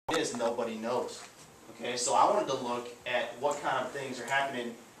is, nobody knows. Okay, so I wanted to look at what kind of things are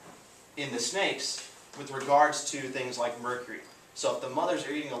happening in the snakes with regards to things like mercury. So if the mothers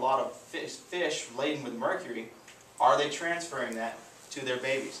are eating a lot of fish laden with mercury, are they transferring that to their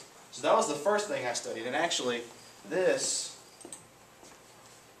babies? So that was the first thing I studied. And actually, this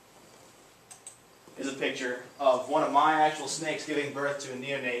is a picture of one of my actual snakes giving birth to a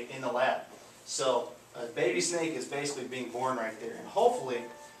neonate in the lab. So a baby snake is basically being born right there. And hopefully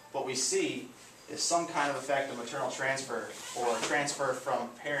what we see is some kind of effect of maternal transfer or transfer from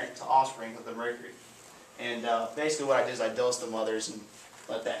parent to offspring of the mercury. And basically what I did is I dosed the mothers and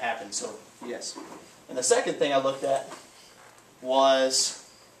let that happen. So yes. And the second thing I looked at was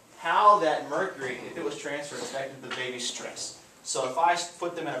how that mercury, if it was transferred, affected the baby's stress. So if I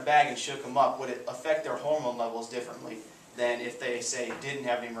put them in a bag and shook them up, would it affect their hormone levels differently than if they, say, didn't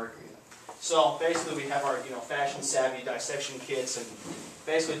have any mercury in them? So basically we have our fashion-savvy dissection kits and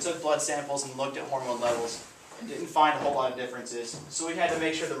basically took blood samples and looked at hormone levels and didn't find a whole lot of differences. So we had to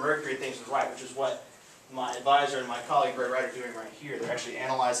make sure the mercury things was right, which is what my advisor and my colleague Ray Wright are doing right here. They're actually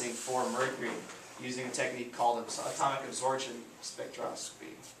analyzing for mercury using a technique called atomic absorption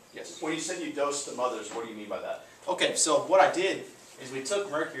spectroscopy. Yes? When you said you dosed the mothers, what do you mean by that? Okay, so what I did is we took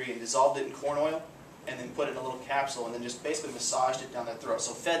mercury and dissolved it in corn oil and then put it in a little capsule and then just basically massaged it down their throat.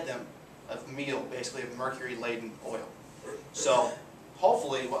 So fed them a meal, basically, of mercury-laden oil. So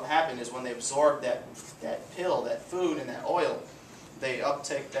hopefully what happened is when they absorbed that pill, that food, and that oil, they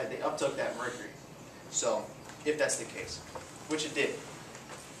uptook that mercury. So, if that's the case, which it did.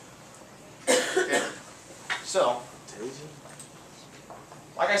 Okay. So,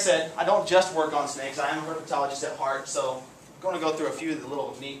 like I said, I don't just work on snakes. I am a herpetologist at heart, so I'm going to go through a few of the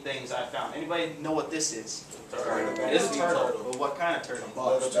little neat things I found. Anybody know what this is? It is a turtle. But what kind of turtle?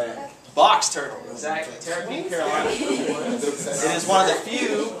 Box turtle, exactly. Terrapene Carolina. It is one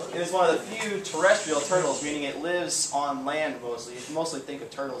of the few terrestrial turtles, meaning it lives on land mostly. You mostly think of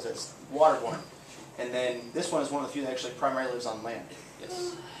turtles as waterborne. And then this one is one of the few that actually primarily lives on land.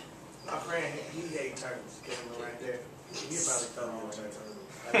 Yes. My friend, he hates turtles. Get him right there. He probably told me about turtles.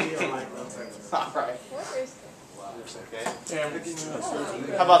 He don't like no turtles. All right. What is Okay.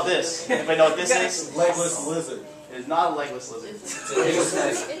 How about this? Anybody know what this is? Legless lizard. It is not a legless lizard.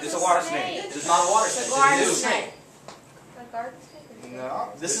 It's a water snake. It is not a water snake. It's a garden snake. A garden snake? No.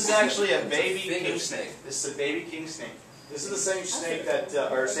 This is actually a baby king snake. This is a baby king snake. This is the same snake that,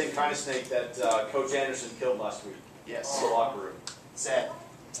 or same kind of snake that Coach Anderson killed last week. Yes. In the locker room. Sad.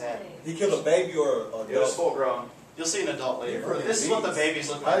 Sad. He killed a baby or a It was full grown. You'll see an adult later. This is what the babies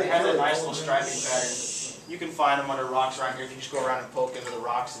look like. They have that nice little striping pattern. You can find them under rocks around here. If you just go around and poke into the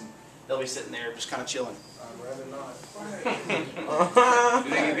rocks, and they'll be sitting there just kind of chilling. I'd rather not.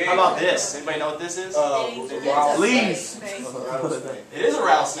 How about this? Anybody know what this is? Leaves. It is a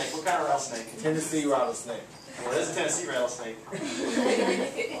rattlesnake. What kind of rattlesnake? Tennessee rattlesnake. Well, this is a Tennessee rattlesnake.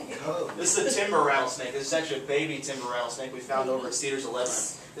 This is a timber rattlesnake. This is actually a baby timber rattlesnake we found over at Cedars 11.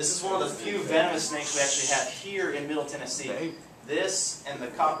 This is one of the few venomous snakes we actually have here in Middle Tennessee. This and the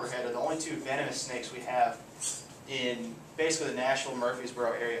copperhead are the only two venomous snakes we have in basically the Nashville,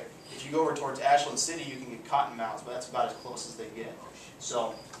 Murfreesboro area. If you go over towards Ashland City, you can get cottonmouths, but that's about as close as they get.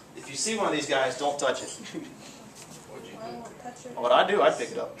 So, if you see one of these guys, don't touch it. What I do, I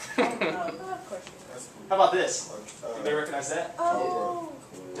pick it up. How about this? Anybody recognize that? Oh.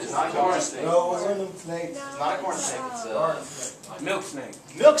 It's not a corn snake. No, it's one of them snakes. It's not a corn snake. It's a Milk snake.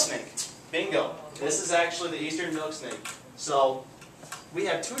 milk snake. Bingo. This is actually the eastern milk snake. So, we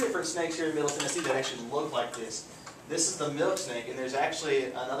have two different snakes here in Middle Tennessee that actually look like this. This is the milk snake, and there's actually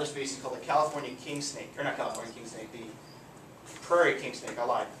another species called the California king snake. Or not California king snake, the prairie king snake. I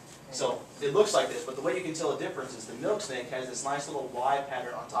lied. So, it looks like this, but the way you can tell the difference is the milk snake has this nice little Y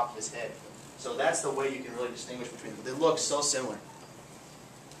pattern on top of his head. So that's the way you can really distinguish between them. They look so similar.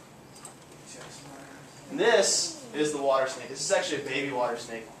 And this is the water snake. This is actually a baby water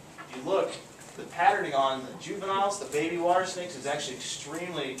snake. If you look, the patterning on the juveniles, the baby water snakes, is actually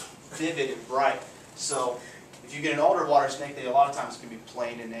extremely vivid and bright. So if you get an older water snake, they a lot of times can be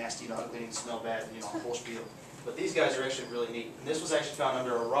plain and nasty and ugly and smell bad and a whole spiel. But these guys are actually really neat. And this was actually found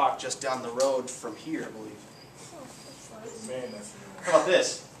under a rock just down the road from here, I believe. Man, that's How about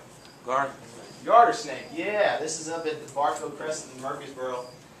this? Garter snake. Yeah, this is up at the Barfield Crescent in Murfreesboro.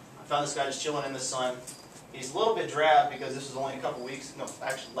 I found this guy just chilling in the sun. He's a little bit drab because this was only a couple weeks, no,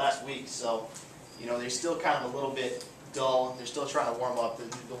 actually last week, so, they're still kind of a little bit dull. They're still trying to warm up.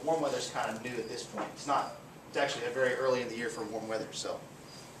 The warm weather's kind of new at this point. It's actually very early in the year for warm weather, so.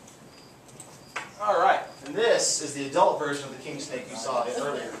 Alright, and this is the adult version of the king snake you saw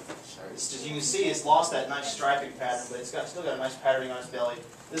earlier. As you can see, it's lost that nice striping pattern, but it's still got a nice patterning on its belly.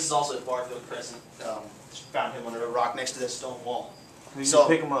 This is also a Barfield crescent. Found him under a rock next to this stone wall. You just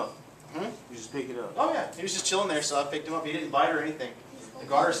pick him up. Hmm? You just pick it up. Oh yeah, he was just chilling there, so I picked him up. He didn't bite or anything. The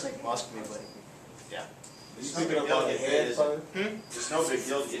garter snake musked me, but yeah. It's no no big big deal deal to to get get bit, bit, is it? It's no big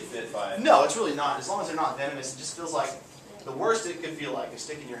deal to get bit by it. No, it's really not. As long as they're not venomous, it just feels like the worst it could feel like is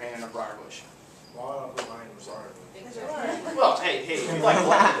sticking your hand in a briar bush. Why don't I put mine in the sorry? Well, hey, you like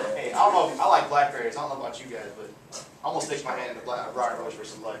black. Hey, I don't know. I like blackberries. I don't know about you guys, but I'm gonna stick my hand in a briar bush for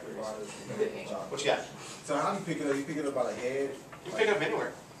some blackberries. What you got? So how do you pick it up? You pick it up by the head? You can pick it up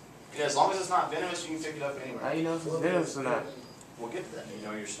anywhere. Yeah, as long as it's not venomous, you can pick it up How anywhere. you know if it's venomous or not? We'll get to that. You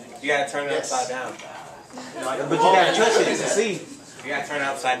know your snake. You gotta turn it Yes. upside down. But you gotta touch it to see. You gotta turn it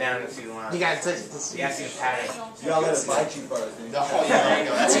upside down and see the line. You gotta touch it to see. You gotta see the pattern. You gotta let it bite you first. Then. Oh, yeah, there you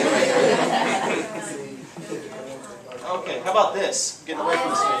go. That's good. Okay, how about this? Getting away from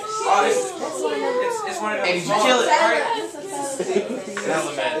the snakes. Oh, it's one of those. Hey, did you small- kill it?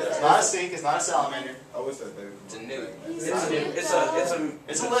 Salamander. It's not a skink. It's not a salamander. Oh, what's that, baby? It's a newt.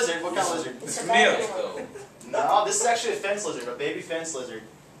 It's a lizard. What kind of lizard? It's a milk. No, this is actually a fence lizard, a baby fence lizard.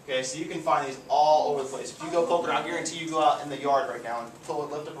 Okay, so you can find these all over the place. If you go poking, I guarantee you go out in the yard right now and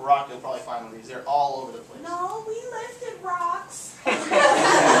lift up a rock, you'll probably find one of these. They're all over the place. No, we lifted rocks.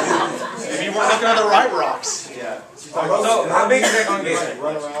 If you weren't looking at the right rocks. Yeah. So how big is that gonna get?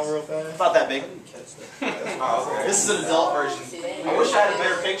 Run around real fast? About that big. Oh, okay. This is an adult version. I wish I had a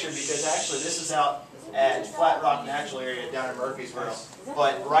better picture because actually this is out at Flat Rock Natural Area down in Murfreesboro.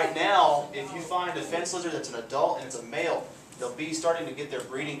 But right now, if you find a fence lizard that's an adult and it's a male, they'll be starting to get their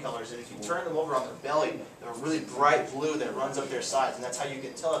breeding colors. And if you turn them over on their belly, they're a really bright blue that runs up their sides. And that's how you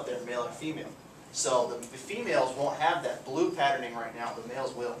can tell if they're male or female. So the females won't have that blue patterning right now. The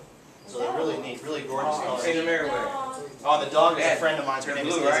males will. So they're really neat, really gorgeous colors. See the mirror with it. Oh, and the dog is a friend of mine. Her name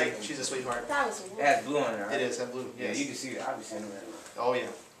is blue, Lizzie. right? She's a sweetheart. That was It has blue on it, right? It is, that blue. Yeah, Yes. you can see it. I'll be seeing the mirror. Oh, yeah.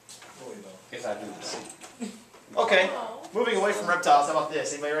 Yes, I do. Okay, moving away from reptiles, how about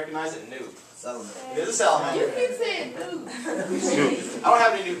this? Anybody recognize it? Newt. It is a salamander. You keep saying dude. I don't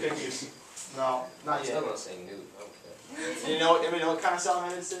have any new pictures. No, not Still yet. gonna say Newt. Okay. You know, anybody know what kind of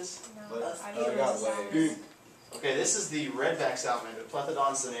salamander this is? I got legs. Okay, this is the redback salamander,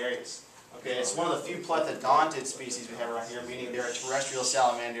 Plethodon cinereus. Okay, it's one of the few plethodontid species we have around here, meaning they're a terrestrial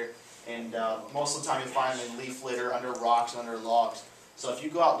salamander, and most of the time you'll find them in leaf litter, under rocks, and under logs. So if you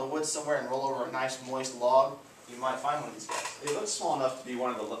go out in the woods somewhere and roll over a nice moist log, you might find one of these guys. It looks small enough to be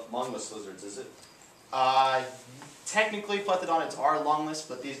one of the lungless lizards, is it? Technically, plethodontids are lungless,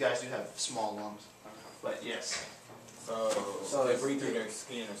 but these guys do have small lungs. But yes. So they breathe through their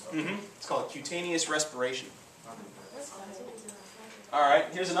skin or something. It's called cutaneous respiration. Alright,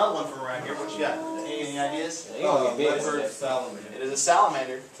 here's another one from around here. What you got? Any ideas? Leopard salamander. It is a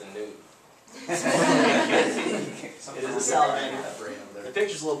salamander. It's a Newt. It is a salamander. The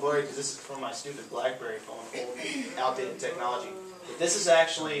picture's a little blurry because this is from my stupid BlackBerry phone, old, outdated technology. But this is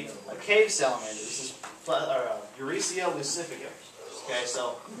actually a cave salamander. This is Eurecia lucifica. Okay,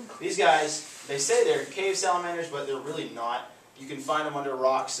 so these guys, they say they're cave salamanders, but they're really not. You can find them under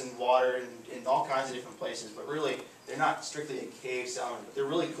rocks and water and in all kinds of different places, but really, they're not strictly a cave salamander. But they're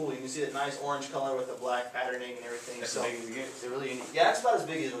really cool. You can see that nice orange color with the black patterning and everything. That's So as big as it gets. they're really unique. Yeah, that's about as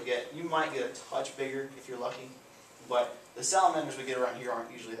big as it'll get. You might get a touch bigger if you're lucky, but the salamanders we get around here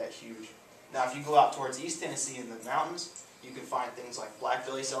aren't usually that huge. Now, if you go out towards East Tennessee in the mountains, you can find things like black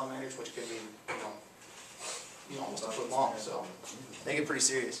belly salamanders, which can be, almost a foot long. So they get pretty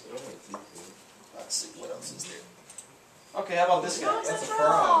serious. Let's see what else is there. Okay, how about this guy? That's a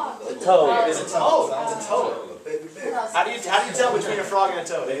frog. The toad. It's a toad. It's a toad. How do you tell between a frog and a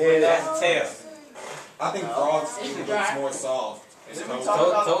toad? That's the tail. I think frogs looks more soft.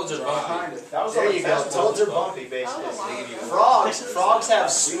 Toads are bumpy. There you go. Toads are bumpy, basically. Frogs have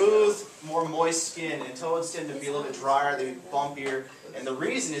smooth, more moist skin, and toads tend to be a little bit drier, they're bumpier. And the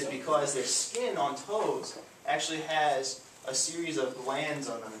reason is because their skin on toads actually has a series of glands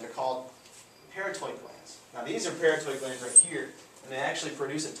on them, and they're called parotoid glands. Now these are parotoid glands right here, and they actually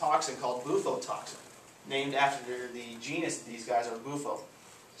produce a toxin called bufotoxin, named after the genus that these guys are, bufo.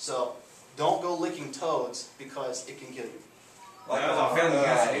 So don't go licking toads because it can kill you. Like I was on Family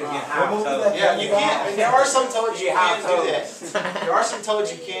Guy. He was getting high with toads. Yeah, you can't. There are some toads you can do that. There are some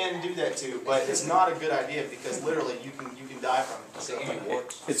toads you can do that to, but it's not a good idea because literally you can die from it. So,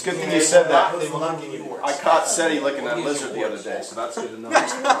 It's good thing you said that. They will not give you warts. I caught SETI licking that lizard the other day, so that's good to know.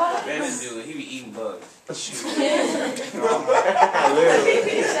 Man, this dude, he be eating bugs.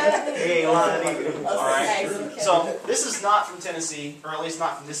 He ain't lying either. Alright. So So this is not from Tennessee, or at least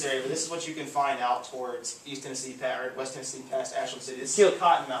not from this area, but this is what you can find out towards East Tennessee, or West Tennessee past Ashland City. This is a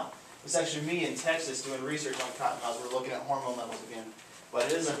cottonmouth. It's actually me in Texas doing research on cottonmouths. We're looking at hormone levels again. But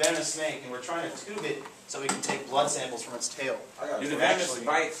it is a venomous snake, and we're trying to tube it so we can take blood samples from its tail. Do the venomous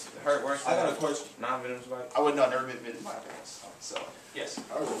bites hurt worse I than got a question. non-venomous bites? I would not never been bitten by a venomous. So, yes.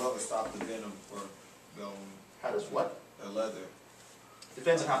 How does the leather stop the venom from going? How does what? The leather.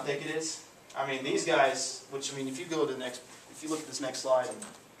 Depends on how thick it is. I mean, these guys, which, I mean, if you go to the next, if you look at this next slide,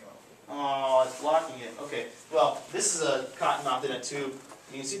 oh, it's blocking it. Okay, well, this is a cottonmouth in a tube.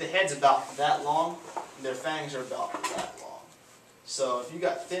 You can see the head's about that long, and their fangs are about that long. So if you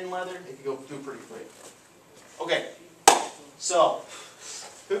got thin leather, it can go through pretty quick. Okay, so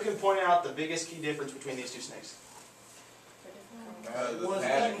who can point out the biggest key difference between these two snakes? The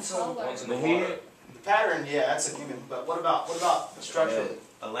pattern. One's in the head, The pattern, yeah, that's a given. But what about structurally?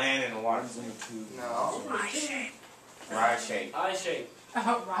 a land in the water. No. Rye shape. Eye shape.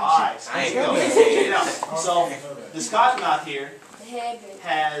 Eyes. I ain't There you gonna go. say it. You know, so this cottonmouth here The head.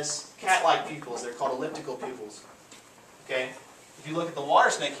 has cat-like pupils. They're called elliptical pupils. Okay? If you look at the water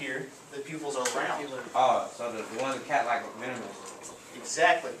snake here, the pupils are round. Oh, so the one with the cat like venomous.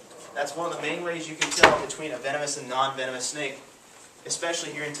 Exactly. That's one of the main ways you can tell between a venomous and non-venomous snake,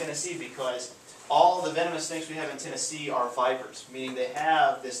 especially here in Tennessee, because all the venomous snakes we have in Tennessee are vipers, meaning they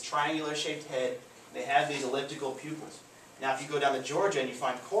have this triangular-shaped head, they have these elliptical pupils. Now, if you go down to Georgia and you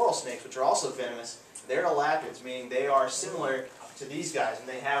find coral snakes, which are also venomous, they're elapids, meaning they are similar to these guys, and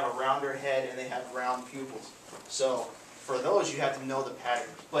they have a rounder head and they have round pupils. So, for those, you have to know the pattern.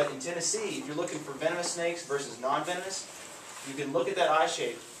 But in Tennessee, if you're looking for venomous snakes versus non-venomous, you can look at that eye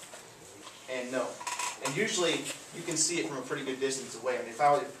shape and know. And usually, you can see it from a pretty good distance away. I mean, if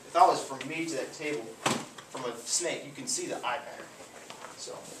I was from me to that table, from a snake, you can see the eye pattern.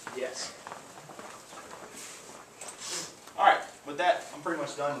 So, yes. All right, with that, I'm pretty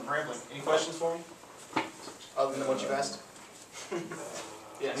much done rambling. Any questions for me? Other than what you've asked?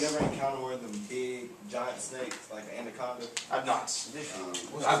 Yes. You ever encounter one of them big, giant snakes, like an anaconda? I've not.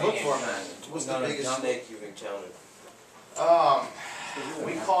 I look for them. What's the biggest snake you've encountered?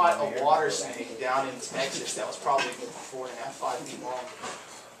 We caught a water snake down in Texas that was probably 4.5, 5 feet long.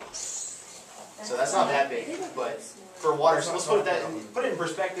 So that's not that big, but for water, so let's put it in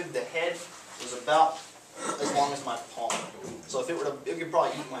perspective. The head was about as long as my palm. So if it were to, it could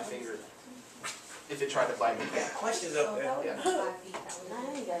probably eat my finger if it tried to bite me. Questions up there. Yeah.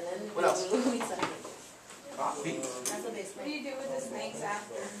 What What else? Feet. What do you do with the snakes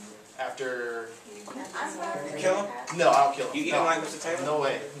after? After, You kill them? no, I don't kill them. You eat No. them like Mr. Taylor? No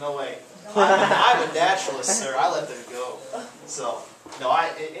way, no way. I'm a naturalist, sir. I let them go. So, no,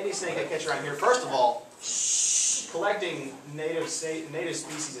 any snake I catch around here, first of all, collecting native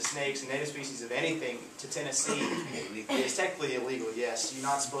species of snakes and native species of anything to Tennessee is technically illegal, yes. You're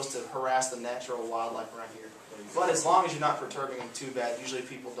not supposed to harass the natural wildlife around here. But as long as you're not perturbing them too bad, usually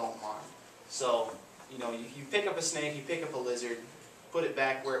people don't mind. So, you know, you pick up a snake, you pick up a lizard, put it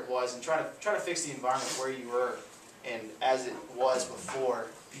back where it was, and try to fix the environment where you were and as it was before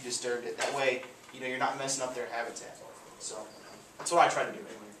you disturbed it. That way, you know, you're not messing up their habitat. So that's what I try to do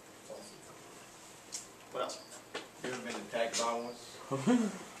anyway. What else? You ever been attacked by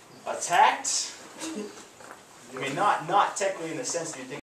one? Attacked? I mean, not technically in the sense that you think